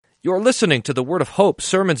You're listening to the Word of Hope,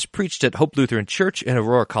 sermons preached at Hope Lutheran Church in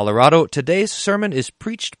Aurora, Colorado. Today's sermon is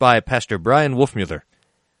preached by Pastor Brian Wolfmueller.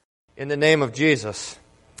 In the name of Jesus,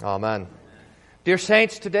 amen. Dear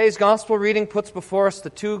saints, today's gospel reading puts before us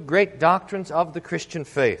the two great doctrines of the Christian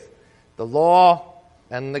faith, the law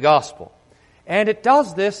and the gospel. And it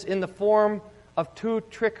does this in the form of two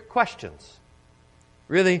trick questions.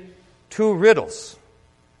 Really, two riddles.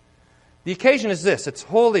 The occasion is this. It's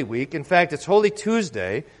Holy Week. In fact, it's Holy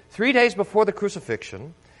Tuesday, 3 days before the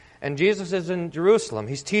crucifixion. And Jesus is in Jerusalem.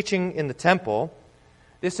 He's teaching in the temple.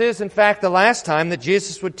 This is, in fact, the last time that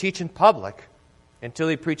Jesus would teach in public until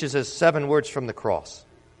he preaches his 7 words from the cross.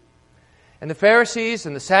 And the Pharisees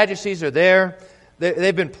and the Sadducees are there.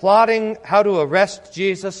 They've been plotting how to arrest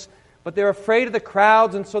Jesus, but they're afraid of the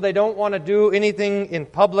crowds, and so they don't want to do anything in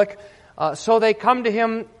public. So they come to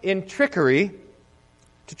him in trickery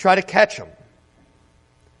to try to catch him.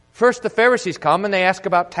 First, the Pharisees come and they ask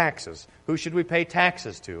about taxes. Who should we pay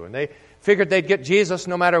taxes to? And they figured they'd get Jesus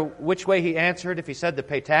no matter which way he answered. If he said to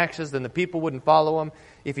pay taxes, then the people wouldn't follow him.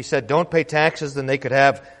 If he said don't pay taxes, then they could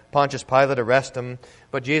have Pontius Pilate arrest him.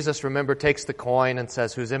 But Jesus, remember, takes the coin and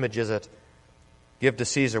says, whose image is it? Give to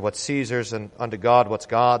Caesar what's Caesar's and unto God what's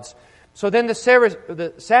God's. So then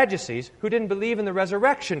the Sadducees, who didn't believe in the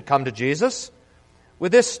resurrection, come to Jesus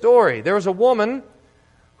with this story. There was a woman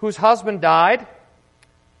whose husband died,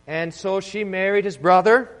 and so she married his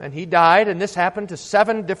brother, and he died, and this happened to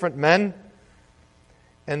 7 different men.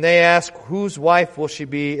 And they ask, whose wife will she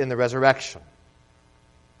be in the resurrection?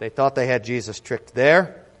 They thought they had Jesus tricked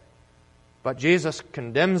there, but Jesus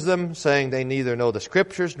condemns them, saying they neither know the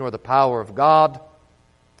Scriptures nor the power of God,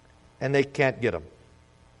 and they can't get him.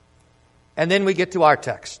 And then we get to our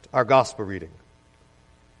text, our gospel reading.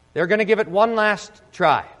 They're going to give it one last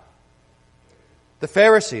try. The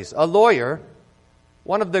Pharisees, a lawyer,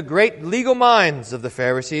 one of the great legal minds of the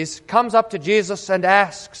Pharisees, comes up to Jesus and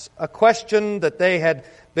asks a question that they had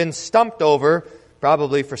been stumped over,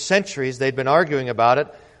 probably for centuries. They'd been arguing about it.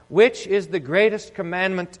 Which is the greatest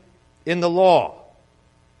commandment in the law?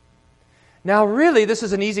 Now, really, this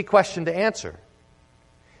is an easy question to answer.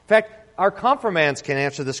 In fact, our confirmands can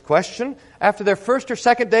answer this question after their first or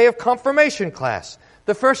second day of confirmation class.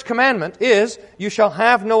 The first commandment is, you shall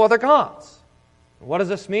have no other gods. What does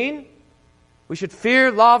this mean? We should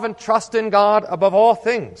fear, love, and trust in God above all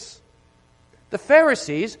things. The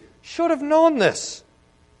Pharisees should have known this.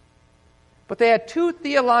 But they had 2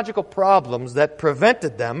 theological problems that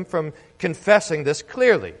prevented them from confessing this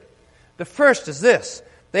clearly. The first is this.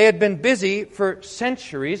 They had been busy for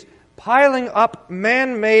centuries piling up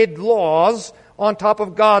man-made laws on top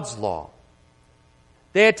of God's law.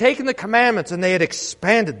 They had taken the commandments and they had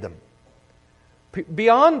expanded them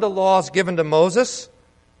beyond the laws given to Moses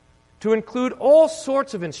to include all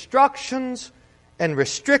sorts of instructions and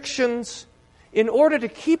restrictions in order to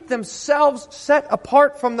keep themselves set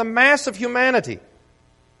apart from the mass of humanity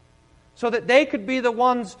so that they could be the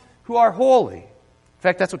ones who are holy. In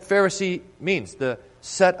fact, that's what Pharisee means, the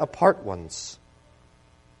set-apart ones.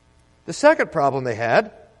 The second problem they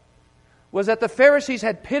had was that the Pharisees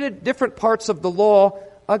had pitted different parts of the law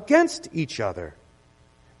against each other.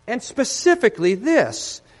 And specifically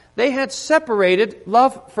this, they had separated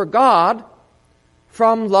love for God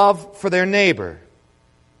from love for their neighbor.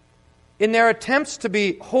 In their attempts to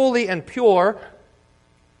be holy and pure,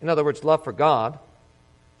 in other words, love for God,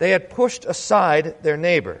 they had pushed aside their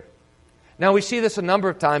neighbor. Now, we see this a number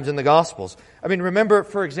of times in the Gospels. I mean, remember,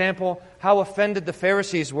 for example, how offended the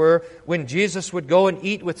Pharisees were when Jesus would go and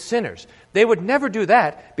eat with sinners. They would never do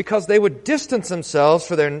that because they would distance themselves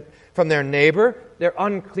from their neighbor, their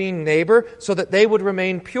unclean neighbor, so that they would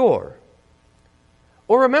remain pure.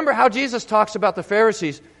 Or remember how Jesus talks about the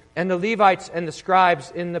Pharisees and the Levites and the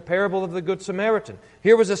scribes in the parable of the Good Samaritan.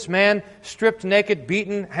 Here was this man stripped naked,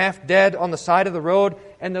 beaten, half dead on the side of the road,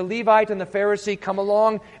 and the Levite and the Pharisee come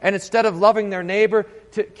along, and instead of loving their neighbor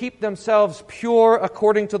to keep themselves pure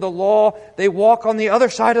according to the law, they walk on the other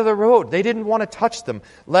side of the road. They didn't want to touch them,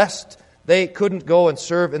 lest they couldn't go and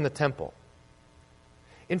serve in the temple.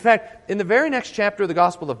 In fact, in the very next chapter of the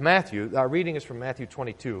Gospel of Matthew, our reading is from Matthew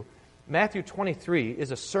 22. Matthew 23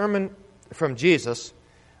 is a sermon from Jesus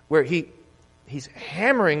where he's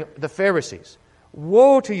hammering the Pharisees.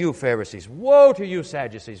 Woe to you, Pharisees. Woe to you,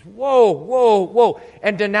 Sadducees. Woe, woe, woe.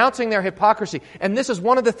 And denouncing their hypocrisy. And this is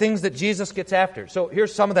one of the things that Jesus gets after. So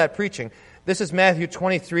here's some of that preaching. This is Matthew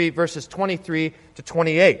 23, verses 23 to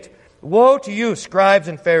 28. Woe to you, scribes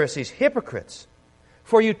and Pharisees, hypocrites!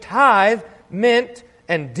 For you tithe mint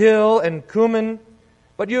and dill and cumin,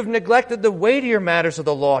 but you have neglected the weightier matters of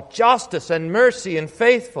the law, justice and mercy and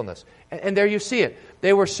faithfulness. And there you see it.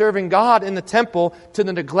 They were serving God in the temple to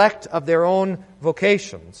the neglect of their own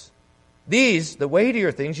vocations. These, the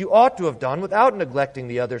weightier things, you ought to have done without neglecting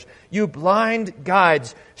the others. You blind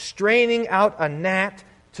guides, straining out a gnat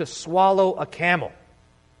to swallow a camel.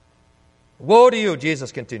 Woe to you,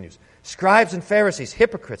 Jesus continues, scribes and Pharisees,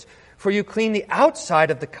 hypocrites, for you clean the outside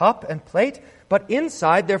of the cup and plate, but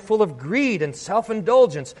inside they're full of greed and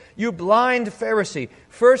self-indulgence. You blind Pharisee,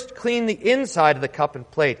 first clean the inside of the cup and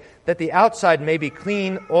plate, that the outside may be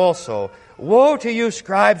clean also. Woe to you,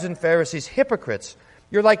 scribes and Pharisees, hypocrites!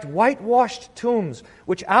 You're like whitewashed tombs,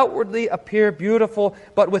 which outwardly appear beautiful,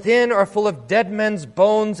 but within are full of dead men's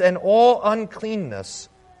bones and all uncleanness.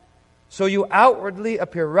 So you outwardly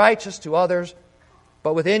appear righteous to others,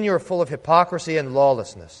 but within you are full of hypocrisy and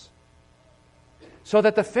lawlessness. So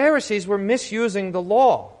that the Pharisees were misusing the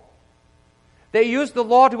law. They used the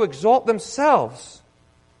law to exalt themselves.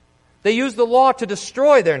 They used the law to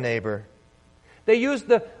destroy their neighbor. They used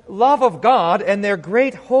the love of God and their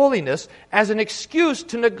great holiness as an excuse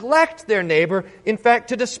to neglect their neighbor, in fact,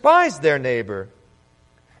 to despise their neighbor.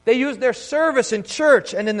 They used their service in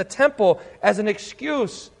church and in the temple as an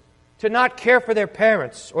excuse to not care for their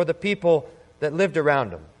parents or the people that lived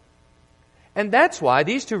around them. And that's why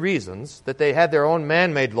these two reasons, that they had their own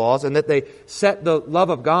man-made laws and that they set the love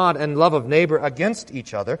of God and love of neighbor against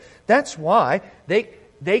each other, that's why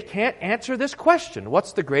they can't answer this question,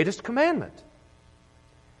 what's the greatest commandment?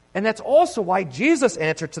 And that's also why Jesus'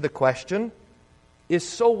 answer to the question is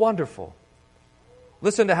so wonderful.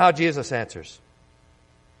 Listen to how Jesus answers.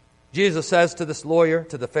 Jesus says to this lawyer,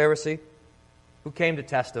 to the Pharisee, who came to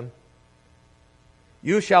test him,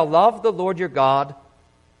 "You shall love the Lord your God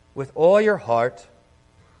with all your heart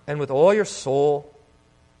and with all your soul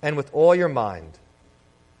and with all your mind.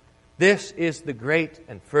 This is the great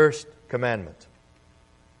and first commandment.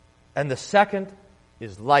 And the second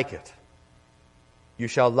is like it. You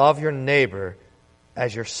shall love your neighbor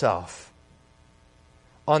as yourself.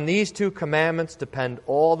 On these two commandments depend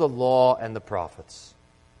all the law and the prophets."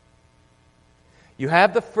 You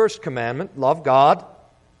have the first commandment, love God.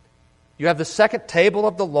 You have the second table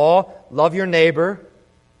of the law, love your neighbor.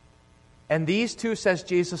 And these two, says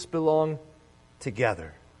Jesus, belong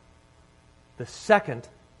together. The second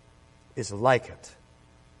is like it.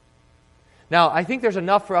 Now, I think there's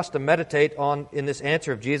enough for us to meditate on in this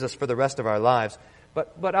answer of Jesus for the rest of our lives.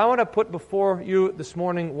 But I want to put before you this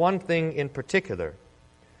morning one thing in particular.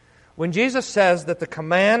 When Jesus says that the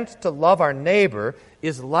command to love our neighbor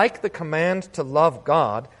is like the command to love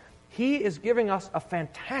God, He is giving us a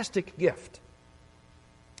fantastic gift.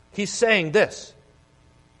 He's saying this: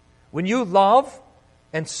 when you love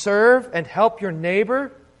and serve and help your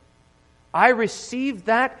neighbor, I receive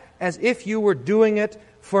that as if you were doing it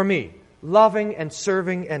for me, loving and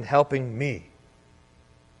serving and helping me.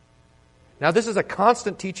 Now, this is a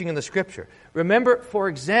constant teaching in the Scripture. Remember, for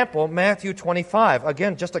example, Matthew 25,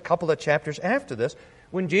 again, just a couple of chapters after this,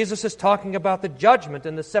 when Jesus is talking about the judgment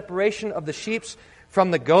and the separation of the sheep from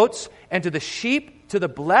the goats, and to the sheep, to the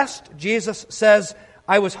blessed, Jesus says,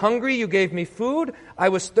 "I was hungry, you gave me food. I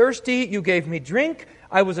was thirsty, you gave me drink.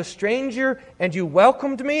 I was a stranger, and you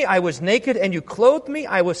welcomed me. I was naked, and you clothed me.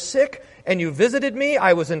 I was sick, and you visited me.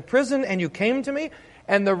 I was in prison, and you came to me."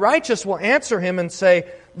 And the righteous will answer him and say,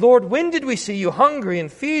 "Lord, when did we see you hungry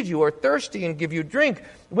and feed you, or thirsty and give you drink?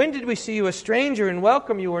 When did we see you a stranger and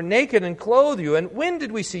welcome you, or naked and clothe you? And when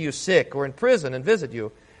did we see you sick or in prison and visit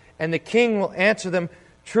you?" And the king will answer them,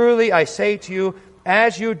 "Truly I say to you,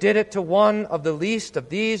 as you did it to one of the least of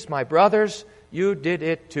these, my brothers, you did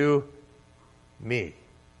it to me."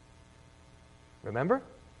 Remember?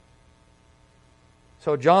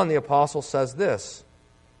 So John the Apostle says this,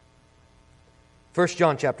 1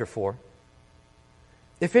 John chapter 4,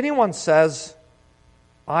 "If anyone says,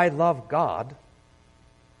 'I love God,'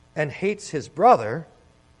 and hates his brother,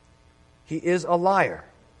 he is a liar.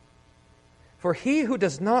 For he who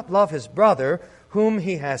does not love his brother, whom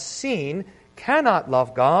he has seen, cannot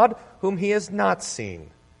love God, whom he has not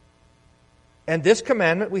seen. And this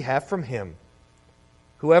commandment we have from him: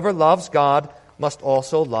 whoever loves God must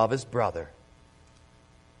also love his brother."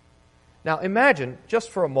 Now imagine, just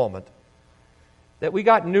for a moment, that we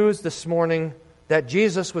got news this morning that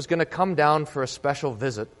Jesus was going to come down for a special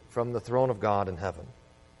visit from the throne of God in heaven.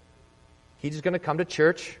 He's going to come to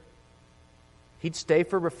church. He'd stay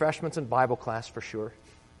for refreshments and Bible class for sure.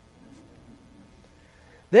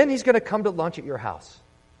 Then he's going to come to lunch at your house.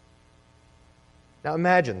 Now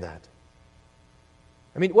imagine that.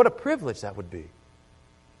 I mean, what a privilege that would be.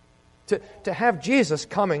 To have Jesus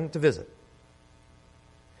coming to visit.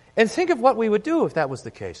 And think of what we would do if that was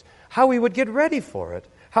the case. How we would get ready for it.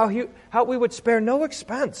 how we would spare no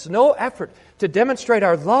expense, no effort to demonstrate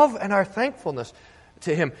our love and our thankfulness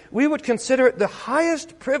to Him. We would consider it the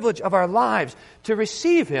highest privilege of our lives to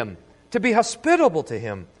receive Him, to be hospitable to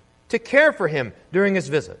Him, to care for Him during His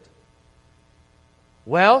visit.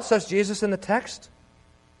 Well, says Jesus in the text,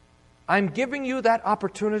 I'm giving you that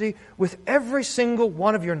opportunity with every single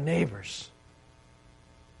one of your neighbors.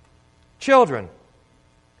 Children,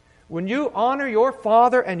 when you honor your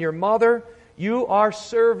father and your mother, you are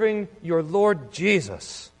serving your Lord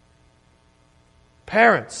Jesus.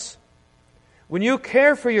 Parents, when you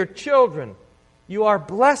care for your children, you are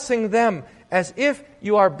blessing them as if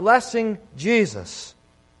you are blessing Jesus.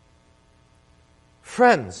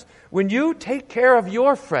 Friends, when you take care of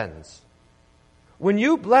your friends, when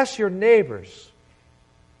you bless your neighbors,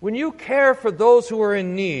 when you care for those who are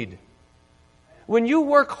in need, when you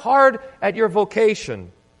work hard at your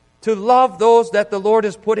vocation to love those that the Lord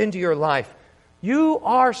has put into your life, you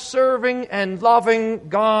are serving and loving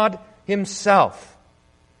God Himself.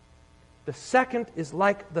 The second is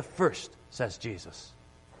like the first, says Jesus.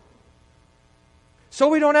 So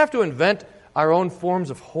we don't have to invent our own forms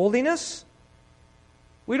of holiness.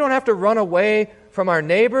 We don't have to run away from our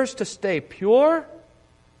neighbors to stay pure.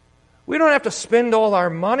 We don't have to spend all our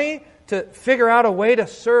money to figure out a way to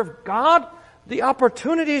serve God. The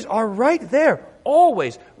opportunities are right there,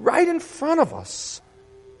 always, right in front of us.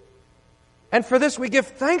 And for this we give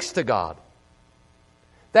thanks to God,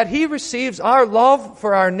 that He receives our love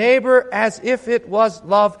for our neighbor as if it was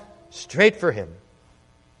love straight for Him.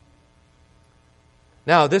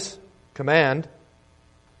 Now, this command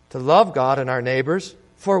to love God and our neighbors,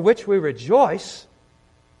 for which we rejoice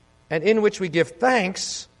and in which we give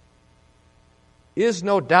thanks, is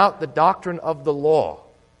no doubt the doctrine of the law.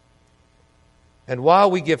 And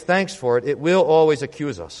while we give thanks for it, it will always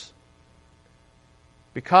accuse us.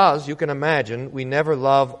 Because, you can imagine, we never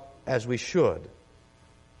love as we should.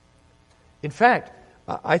 In fact,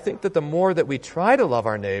 I think that the more that we try to love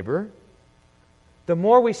our neighbor, the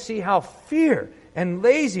more we see how fear and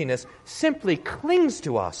laziness simply clings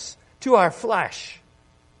to us, to our flesh.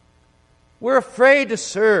 We're afraid to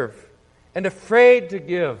serve and afraid to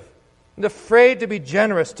give and afraid to be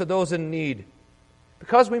generous to those in need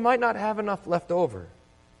because we might not have enough left over.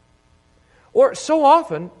 Or so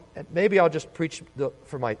often, and maybe I'll just preach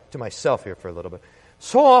to myself here for a little bit.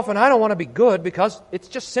 So often I don't want to be good because it's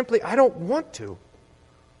just simply I don't want to.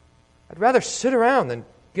 I'd rather sit around than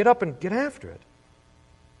get up and get after it.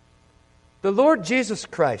 The Lord Jesus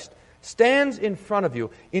Christ stands in front of you,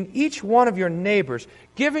 in each one of your neighbors,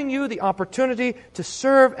 giving you the opportunity to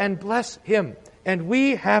serve and bless Him. And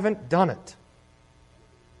we haven't done it.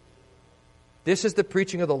 This is the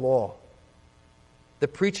preaching of the law, the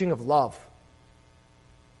preaching of love,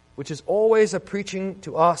 which is always a preaching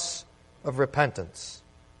to us of repentance.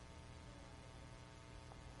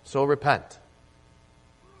 So repent.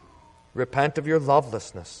 Repent of your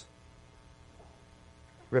lovelessness.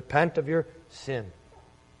 Repent of your sin.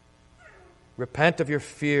 Repent of your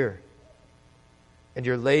fear and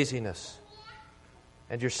your laziness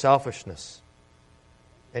and your selfishness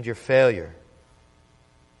and your failure.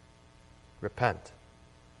 Repent.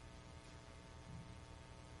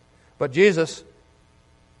 But Jesus,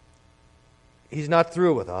 He's not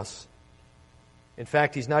through with us. In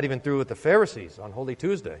fact, He's not even through with the Pharisees on Holy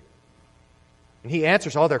Tuesday. And He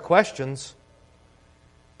answers all their questions,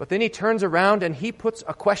 but then He turns around and He puts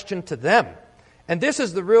a question to them. And this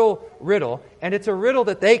is the real riddle, and it's a riddle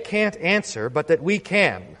that they can't answer, but that we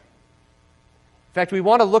can. In fact, we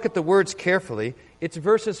want to look at the words carefully. It's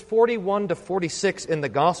verses 41 to 46 in the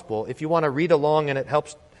Gospel. If you want to read along and it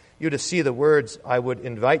helps you to see the words, I would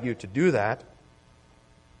invite you to do that.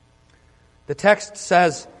 The text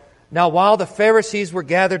says, Now while the Pharisees were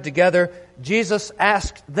gathered together, Jesus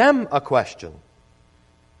asked them a question,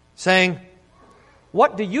 saying,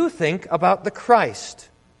 What do you think about the Christ?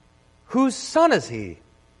 Whose son is He?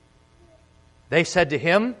 They said to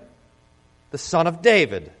Him, the son of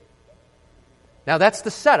David. Now that's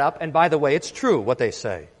the setup, and by the way, it's true what they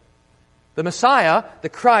say. The Messiah, the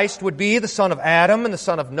Christ, would be the son of Adam and the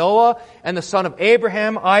son of Noah and the son of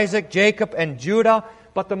Abraham, Isaac, Jacob, and Judah.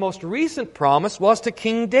 But the most recent promise was to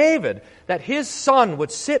King David, that his son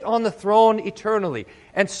would sit on the throne eternally.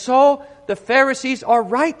 And so the Pharisees are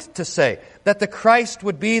right to say that the Christ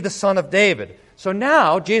would be the son of David. So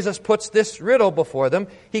now Jesus puts this riddle before them.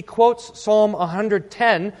 He quotes Psalm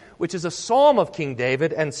 110, which is a psalm of King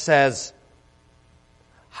David, and says,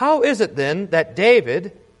 How is it then that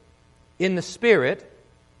David, in the Spirit,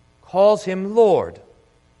 calls Him Lord,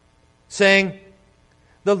 saying,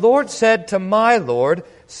 The Lord said to my Lord,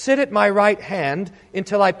 sit at my right hand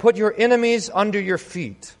until I put your enemies under your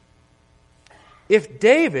feet. If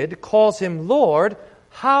David calls him Lord,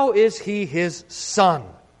 how is he his son?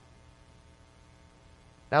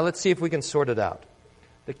 Now let's see if we can sort it out.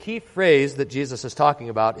 The key phrase that Jesus is talking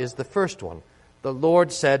about is the first one. The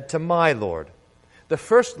Lord said to my Lord. The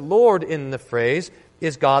first Lord in the phrase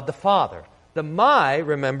is God the Father. The my,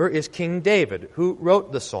 remember, is King David, who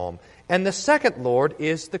wrote the psalm. And the second Lord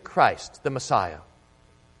is the Christ, the Messiah.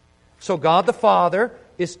 So God the Father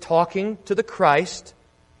is talking to the Christ,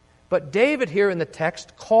 but David here in the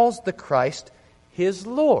text calls the Christ his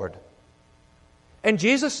Lord. And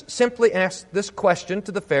Jesus simply asks this question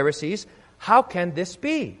to the Pharisees, how can this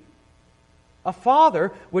be? A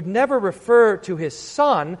father would never refer to his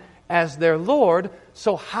son as their Lord,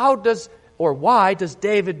 so why does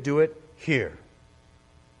David do it here?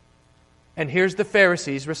 And here's the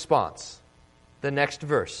Pharisees' response. The next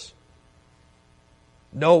verse.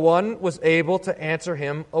 No one was able to answer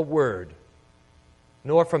him a word,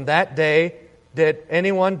 nor from that day did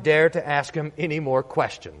anyone dare to ask him any more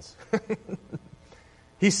questions.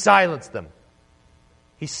 He silenced them.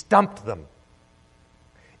 He stumped them.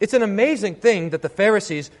 It's an amazing thing that the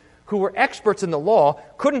Pharisees, who were experts in the law,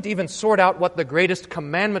 couldn't even sort out what the greatest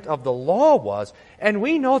commandment of the law was. And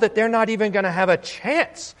we know that they're not even going to have a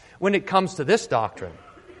chance when it comes to this doctrine,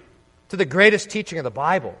 to the greatest teaching of the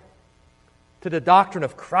Bible, to the doctrine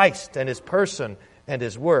of Christ and His person and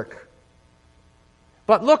His work.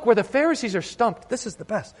 But look, where the Pharisees are stumped, this is the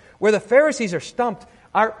best. Where the Pharisees are stumped,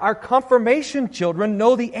 our confirmation children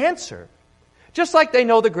know the answer. Just like they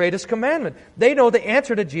know the greatest commandment. They know the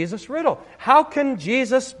answer to Jesus' riddle. How can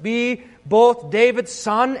Jesus be both David's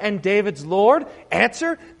son and David's Lord?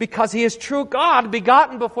 Answer, because He is true God,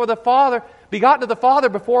 begotten of the Father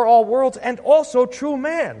before all worlds, and also true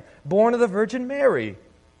man, born of the Virgin Mary.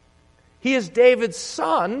 He is David's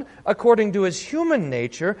son according to His human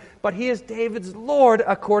nature, but He is David's Lord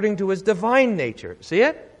according to His divine nature. See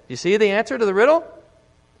it? You see the answer to the riddle?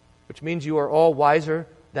 Which means you are all wiser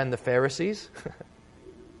than the Pharisees.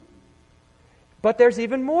 But there's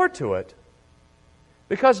even more to it.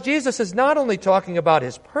 Because Jesus is not only talking about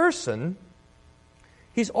His person,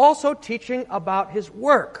 He's also teaching about His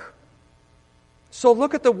work. So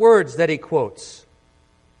look at the words that He quotes.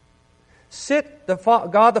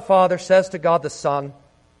 God the Father says to God the Son,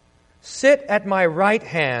 sit at my right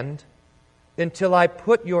hand until I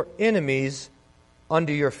put your enemies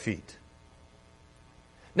under your feet.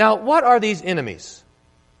 Now, what are these enemies?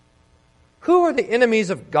 Who are the enemies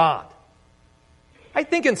of God? I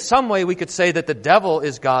think in some way we could say that the devil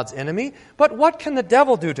is God's enemy, but what can the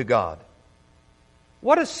devil do to God?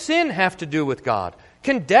 What does sin have to do with God?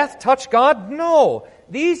 Can death touch God? No.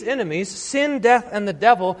 These enemies, sin, death, and the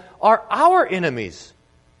devil, are our enemies.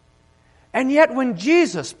 And yet when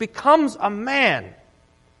Jesus becomes a man,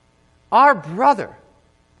 our brother,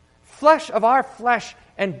 flesh of our flesh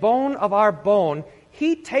and bone of our bone,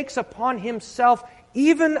 He takes upon Himself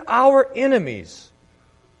even our enemies,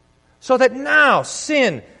 so that now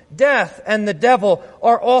sin, death, and the devil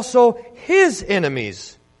are also His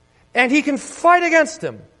enemies, and He can fight against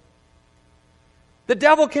them. The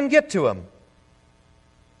devil can get to Him.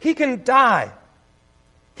 He can die.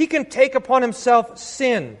 He can take upon Himself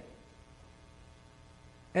sin.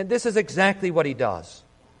 And this is exactly what He does.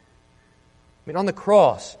 On the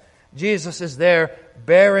cross, Jesus is there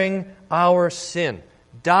bearing our sin,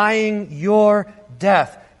 dying your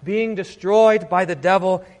death, being destroyed by the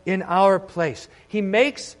devil in our place. He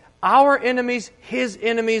makes our enemies His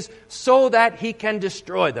enemies so that He can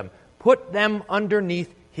destroy them, put them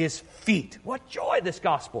underneath His feet. What joy, this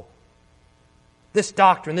gospel, this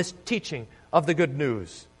doctrine, this teaching of the good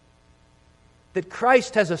news. That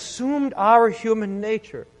Christ has assumed our human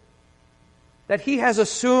nature, that He has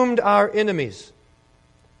assumed our enemies,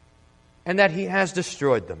 and that He has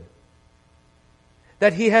destroyed them.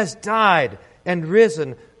 That He has died and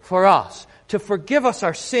risen for us, to forgive us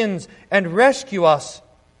our sins and rescue us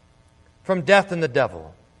from death and the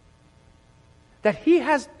devil. That He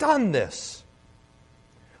has done this,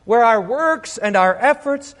 where our works and our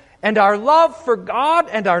efforts and our love for God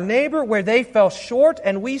and our neighbor, where they fell short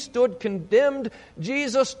and we stood condemned,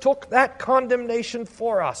 Jesus took that condemnation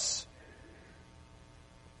for us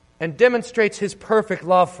and demonstrates His perfect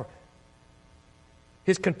love,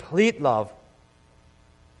 His complete love,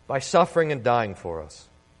 by suffering and dying for us.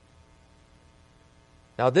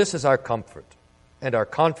 Now this is our comfort and our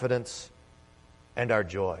confidence and our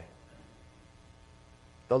joy.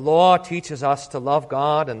 The law teaches us to love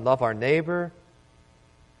God and love our neighbor,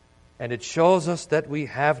 and it shows us that we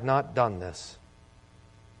have not done this.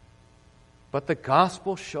 But the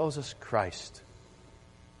gospel shows us Christ,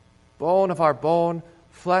 bone of our bone,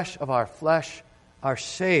 flesh of our flesh, our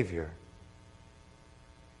Savior,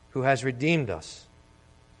 who has redeemed us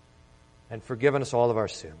and forgiven us all of our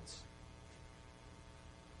sins.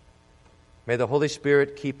 May the Holy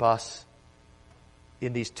Spirit keep us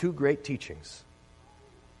in these two great teachings,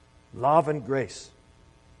 love and grace,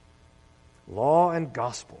 law and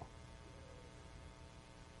gospel.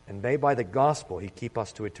 And may by the gospel He keep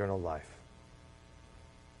us to eternal life.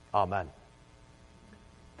 Amen.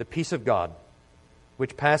 The peace of God,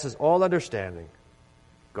 which passes all understanding,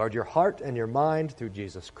 guard your heart and your mind through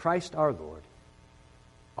Jesus Christ our Lord.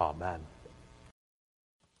 Amen.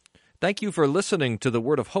 Thank you for listening to the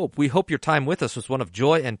Word of Hope. We hope your time with us was one of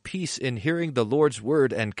joy and peace in hearing the Lord's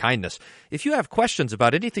Word and kindness. If you have questions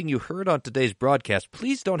about anything you heard on today's broadcast,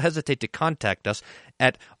 please don't hesitate to contact us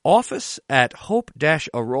at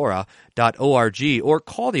office@hope-aurora.org or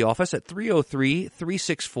call the office at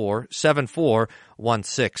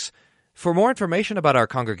 303-364-7416. For more information about our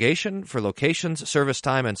congregation, for locations, service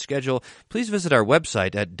time, and schedule, please visit our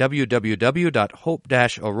website at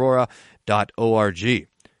www.hope-aurora.org.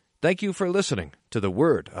 Thank you for listening to the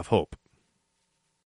Word of Hope.